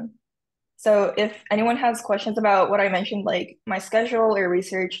free time. So if anyone has questions about what I mentioned, like my schedule or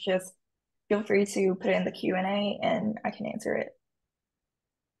research, just feel free to put it in the Q&A and I can answer it.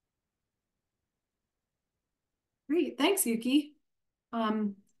 Great, thanks, Yuki.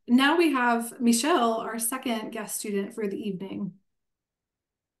 Now we have Michelle, our second guest student for the evening.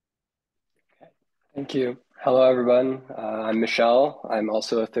 Thank you. Hello, everyone. I'm Michelle. I'm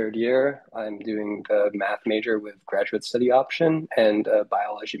also a third year. I'm doing the math major with graduate study option and a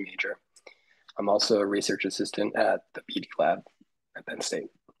biology major. I'm also a research assistant at the PD lab at Penn State.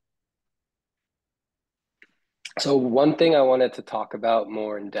 So one thing I wanted to talk about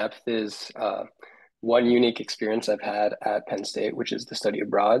more in depth is one unique experience I've had at Penn State, which is the study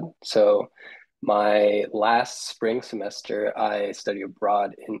abroad. So my last spring semester, I studied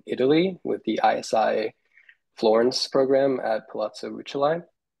abroad in Italy with the ISI Florence program at Palazzo Rucellai.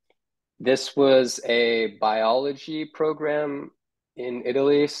 This was a biology program in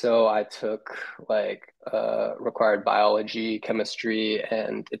Italy, so I took like required biology, chemistry,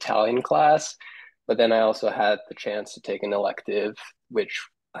 and Italian class. But then I also had the chance to take an elective, which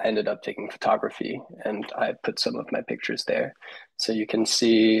I ended up taking photography, and I put some of my pictures there. So you can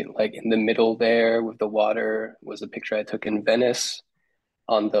see like in the middle there with the water was a picture I took in Venice.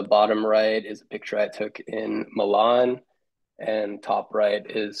 On the bottom right is a picture I took in Milan, and top right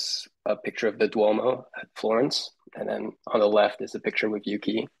is a picture of the Duomo at Florence. And then on the left is a picture with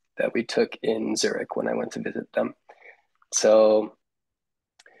Yuki that we took in Zurich when I went to visit them. So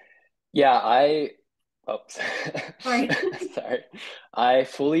yeah, Sorry. sorry. I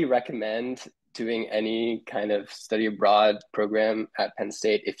fully recommend doing any kind of study abroad program at Penn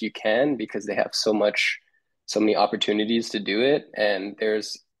State if you can, because they have so many opportunities to do it. And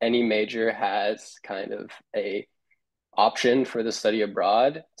any major has kind of a option for the study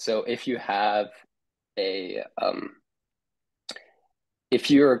abroad. So if you have if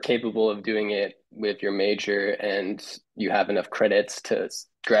you're capable of doing it with your major and you have enough credits to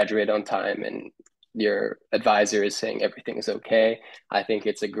graduate on time and your advisor is saying everything is okay. I think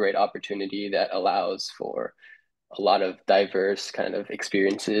it's a great opportunity that allows for a lot of diverse kind of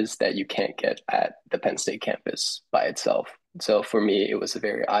experiences that you can't get at the Penn State campus by itself. So for me, it was a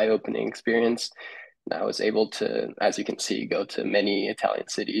very eye-opening experience. And I was able to, as you can see, go to many Italian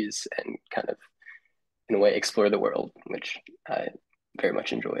cities and kind of, in a way, explore the world, which I very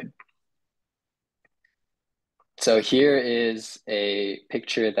much enjoyed. So here is a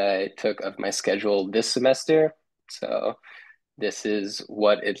picture that I took of my schedule this semester. So this is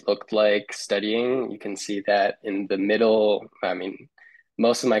what it looked like studying. You can see that in the middle, I mean,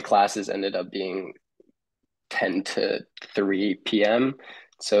 most of my classes ended up being 10 to 3 p.m.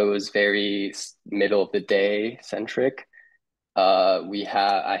 So it was very middle of the day centric.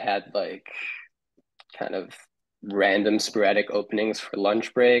 I had like kind of random sporadic openings for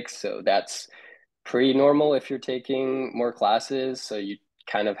lunch breaks. So that's pretty normal if you're taking more classes. So you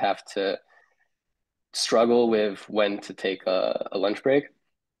kind of have to struggle with when to take a lunch break.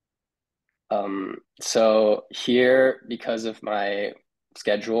 So here, because of my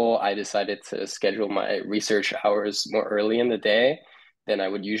schedule, I decided to schedule my research hours more early in the day than I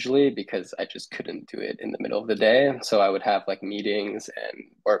would usually because I just couldn't do it in the middle of the day. So I would have like meetings and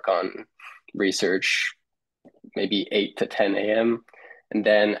work on research maybe 8 to 10 a.m. And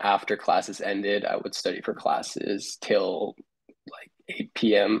then after classes ended, I would study for classes till like 8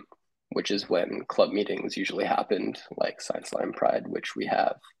 p.m., which is when club meetings usually happened, like Science Line Pride, which we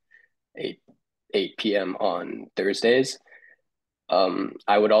have 8 p.m. on Thursdays.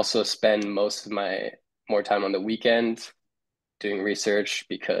 I would also spend most of my more time on the weekend doing research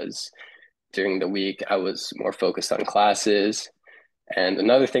because during the week I was more focused on classes. And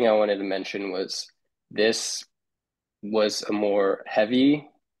another thing I wanted to mention was this was a more heavy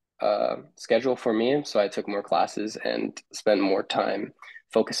schedule for me. So I took more classes and spent more time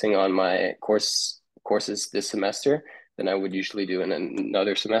focusing on my courses this semester than I would usually do in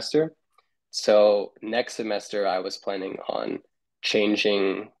another semester. So next semester, I was planning on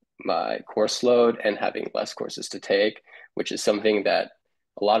changing my course load and having less courses to take, which is something that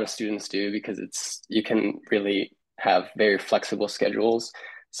a lot of students do because you can really have very flexible schedules.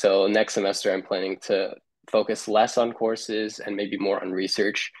 So next semester, I'm planning to focus less on courses and maybe more on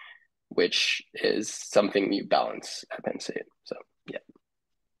research, which is something you balance at Penn State. So yeah.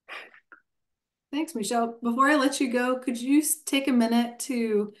 Thanks, Michelle. Before I let you go, could you take a minute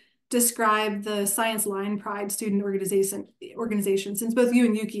to describe the Science Line Pride student organization since both you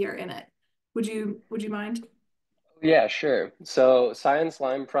and Yuki are in it? Would you mind? Yeah, sure. So Science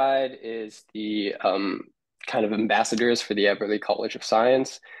Line Pride is the kind of ambassadors for the Eberly College of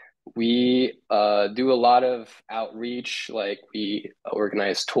Science. We do a lot of outreach, like we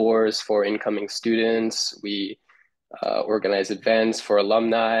organize tours for incoming students. We organize events for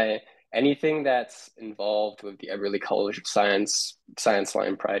alumni. Anything that's involved with the Eberly College of Science, Science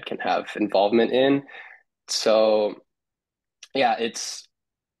Line Pride can have involvement in. So yeah, it's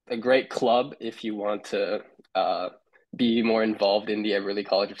a great club if you want to be more involved in the Eberly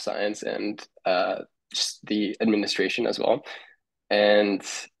College of Science and just the administration as well. And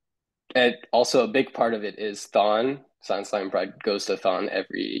also a big part of it is Thon. Science Line Pride goes to Thon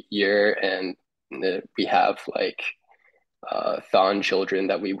every year, and we have like Thon children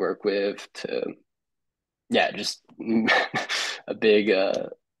that we work with to, yeah, just a big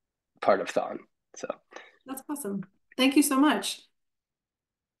part of Thon. So That's awesome. Thank you so much.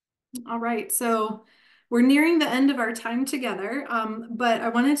 All right, so we're nearing the end of our time together, but I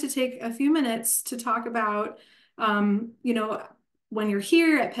wanted to take a few minutes to talk about, when you're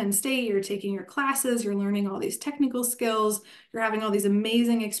here at Penn State, you're taking your classes, you're learning all these technical skills, you're having all these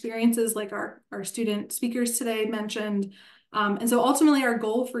amazing experiences like our student speakers today mentioned. And so ultimately our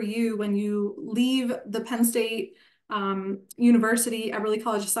goal for you when you leave the Penn State University, Eberly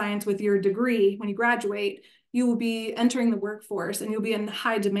College of Science with your degree, when you graduate, you will be entering the workforce and you'll be in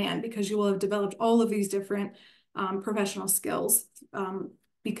high demand because you will have developed all of these different professional skills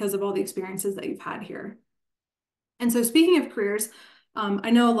because of all the experiences that you've had here. And so speaking of careers,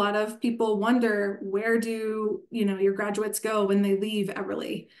 I know a lot of people wonder, where do your graduates go when they leave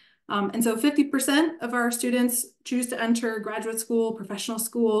Eberly? And so 50% of our students choose to enter graduate school, professional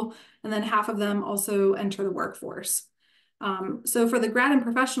school, and then half of them also enter the workforce. So for the grad and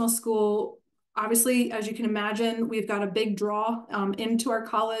professional school, obviously, as you can imagine, we've got a big draw into our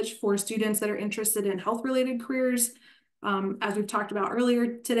college for students that are interested in health-related careers. As we've talked about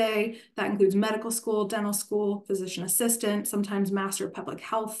earlier today, that includes medical school, dental school, physician assistant, sometimes Master of Public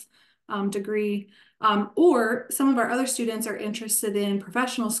Health degree. Or some of our other students are interested in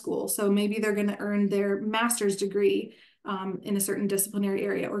professional school. So maybe they're going to earn their master's degree in a certain disciplinary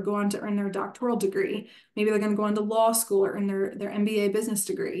area or go on to earn their doctoral degree. Maybe they're going to go into law school or earn their MBA business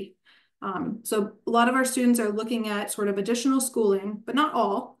degree. So a lot of our students are looking at sort of additional schooling, but not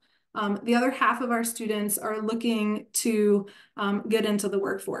all. The other half of our students are looking to get into the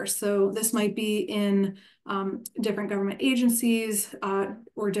workforce. So this might be in different government agencies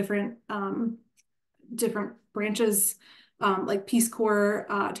or different branches like Peace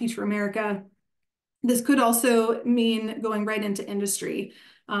Corps, Teach for America. This could also mean going right into industry.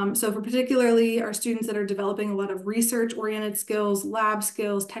 So for particularly our students that are developing a lot of research-oriented skills, lab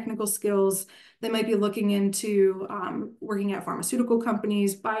skills, technical skills, they might be looking into working at pharmaceutical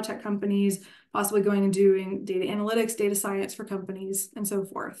companies, biotech companies, possibly going and doing data analytics, data science for companies, and so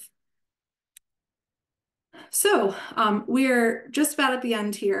forth. So we're just about at the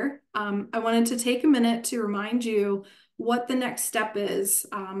end here. I wanted to take a minute to remind you what the next step is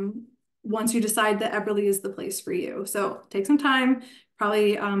once you decide that Eberly is the place for you. So take some time,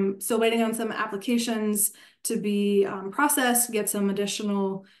 probably still waiting on some applications to be processed, get some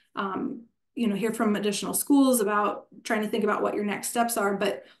additional, hear from additional schools about trying to think about what your next steps are.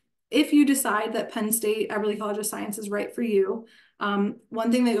 But if you decide that Penn State Eberly College of Science is right for you,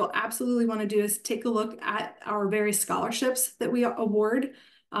 one thing that you'll absolutely want to do is take a look at our various scholarships that we award.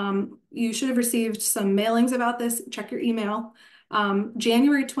 You should have received some mailings about this. Check your email.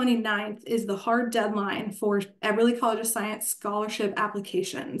 January 29th is the hard deadline for Eberly College of Science scholarship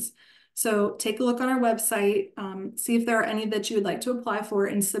applications. So take a look on our website, see if there are any that you would like to apply for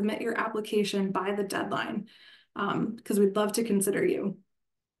and submit your application by the deadline because we'd love to consider you.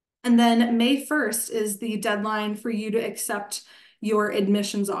 And then May 1st is the deadline for you to accept your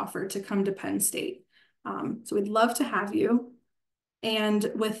admissions offer to come to Penn State. So we'd love to have you. And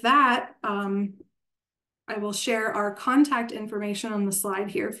with that, I will share our contact information on the slide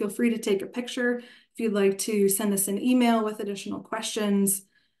here. Feel free to take a picture if you'd like to send us an email with additional questions.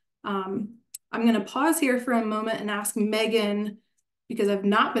 I'm going to pause here for a moment and ask Megan, because I've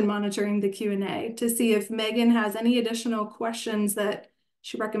not been monitoring the Q&A, to see if Megan has any additional questions that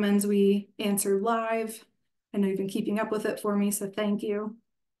she recommends we answer live. I know you've been keeping up with it for me, so thank you.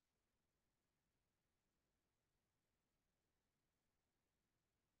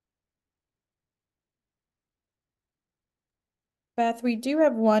 Beth, we do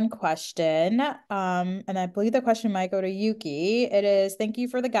have one question, and I believe the question might go to Yuki. It is, thank you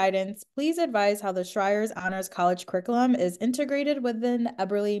for the guidance. Please advise how the Schreier's Honors College curriculum is integrated within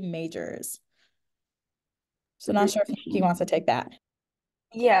Eberly majors. So not sure if Yuki wants to take that.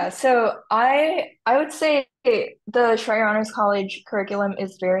 Yeah, so I would say the Schreier Honors College curriculum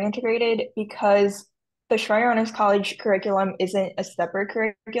is very integrated because the Schreier Honors College curriculum isn't a separate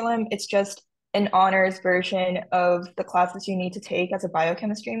curriculum. It's just an honors version of the classes you need to take as a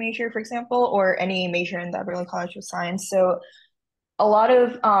biochemistry major, for example, or any major in the Eberly College of Science. So a lot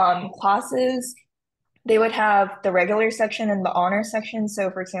of classes, they would have the regular section and the honors section. So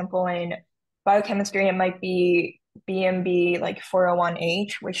for example, in biochemistry, it might be BMB like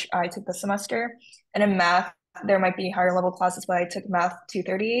 401H, which I took this semester. And in math, there might be higher level classes, but I took math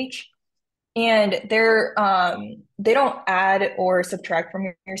 230H. And they don't add or subtract from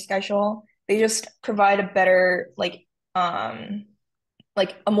your schedule. They just provide a better like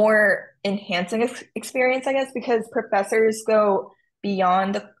a more enhancing experience, I guess, because professors go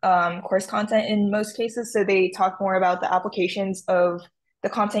beyond the course content in most cases. So they talk more about the applications of the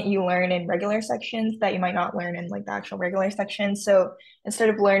content you learn in regular sections that you might not learn in like the actual regular section. So instead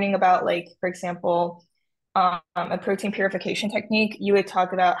of learning about like, for example, a protein purification technique, you would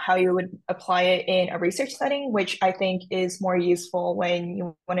talk about how you would apply it in a research setting, which I think is more useful when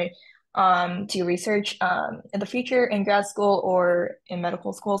you want to do research in the future in grad school or in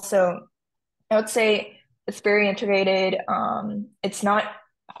medical school. So I would say it's very integrated. It's not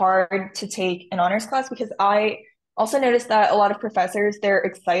hard to take an honors class because I also noticed that a lot of professors, they're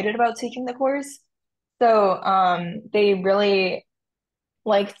excited about teaching the course. So they really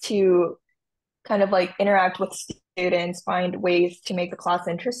like to kind of like interact with students, find ways to make the class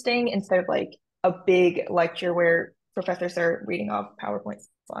interesting instead of like a big lecture where professors are reading off PowerPoint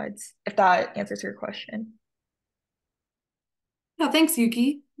slides, if that answers your question. Yeah, thanks,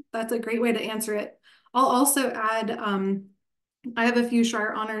 Yuki. That's a great way to answer it. I'll also add, I have a few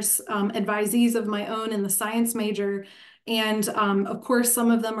Schreier Honors advisees of my own in the science major. And of course,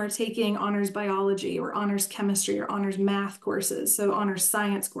 some of them are taking honors biology or honors chemistry or honors math courses, so honors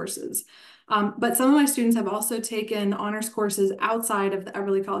science courses. But some of my students have also taken honors courses outside of the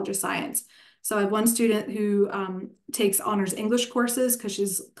Eberly College of Science. So I have one student who takes honors English courses because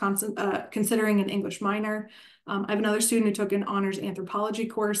she's considering an English minor. I have another student who took an honors anthropology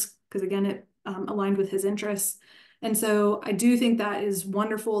course because again, it aligned with his interests. And so I do think that is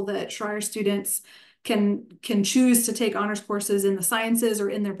wonderful that Schreyer students can choose to take honors courses in the sciences or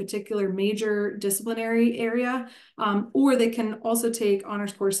in their particular major disciplinary area, or they can also take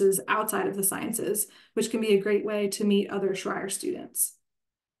honors courses outside of the sciences, which can be a great way to meet other Schreyer students.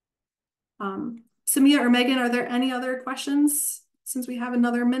 Samia or Megan, are there any other questions since we have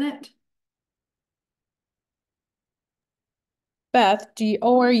another minute? Beth,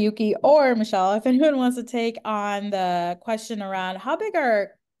 or Yuki or Michelle, if anyone wants to take on the question around how big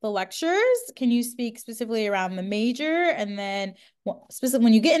are the lectures, can you speak specifically around the major and then specifically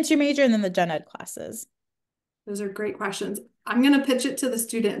when you get into your major and then the gen ed classes? Those are great questions. I'm going to pitch it to the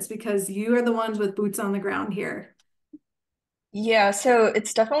students because you are the ones with boots on the ground here. Yeah, so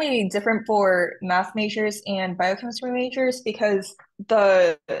it's definitely different for math majors and biochemistry majors because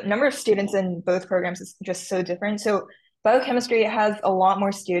the number of students in both programs is just so different. So biochemistry has a lot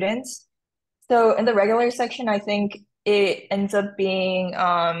more students. So in the regular section, I think it ends up being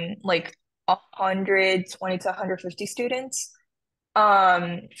like 120 to 150 students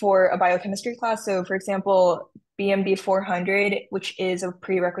for a biochemistry class. So for example, BMB 400, which is a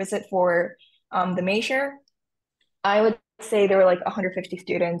prerequisite for the major, I would say there were like 150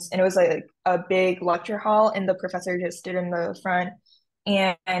 students, and it was like a big lecture hall, and the professor just stood in the front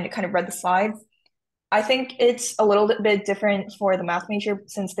and kind of read the slides. I think it's a little bit different for the math major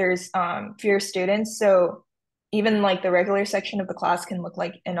since there's fewer students. So even like the regular section of the class can look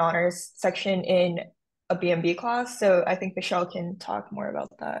like an honors section in a BMB class. So I think Michelle can talk more about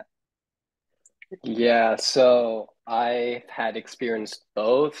that. Yeah, so I had experienced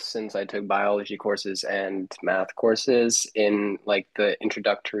both since I took biology courses and math courses. In like the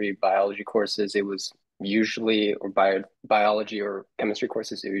introductory biology courses, it was usually, or biology or chemistry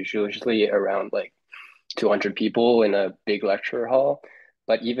courses, it was usually around like 200 people in a big lecture hall.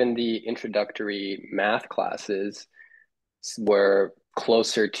 But even the introductory math classes were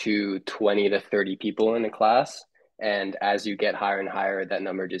closer to 20 to 30 people in a class. And as you get higher and higher, that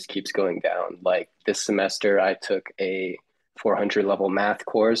number just keeps going down. Like this semester, I took a 400 level math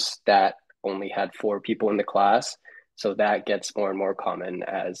course that only had 4 people in the class. So that gets more and more common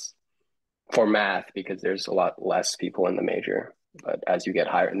as for math because there's a lot less people in the major. But as you get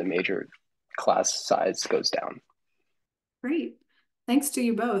higher in the major, class size goes down. Great. Thanks to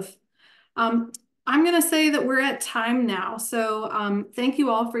you both. I'm going to say that we're at time now. So thank you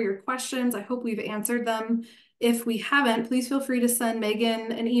all for your questions. I hope we've answered them. If we haven't, please feel free to send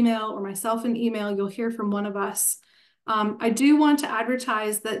Megan an email or myself an email. You'll hear from one of us. I do want to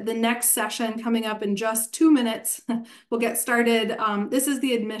advertise that the next session coming up in just 2 minutes, we'll get started. This is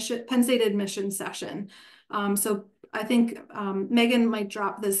the Penn State admission session. So I think Megan might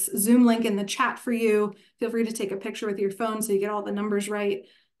drop this Zoom link in the chat for you. Feel free to take a picture with your phone so you get all the numbers right.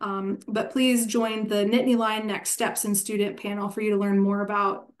 But please join the Nittany Lion Next Steps in Student panel for you to learn more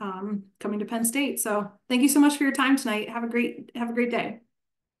about coming to Penn State. So thank you so much for your time tonight. Have a great day.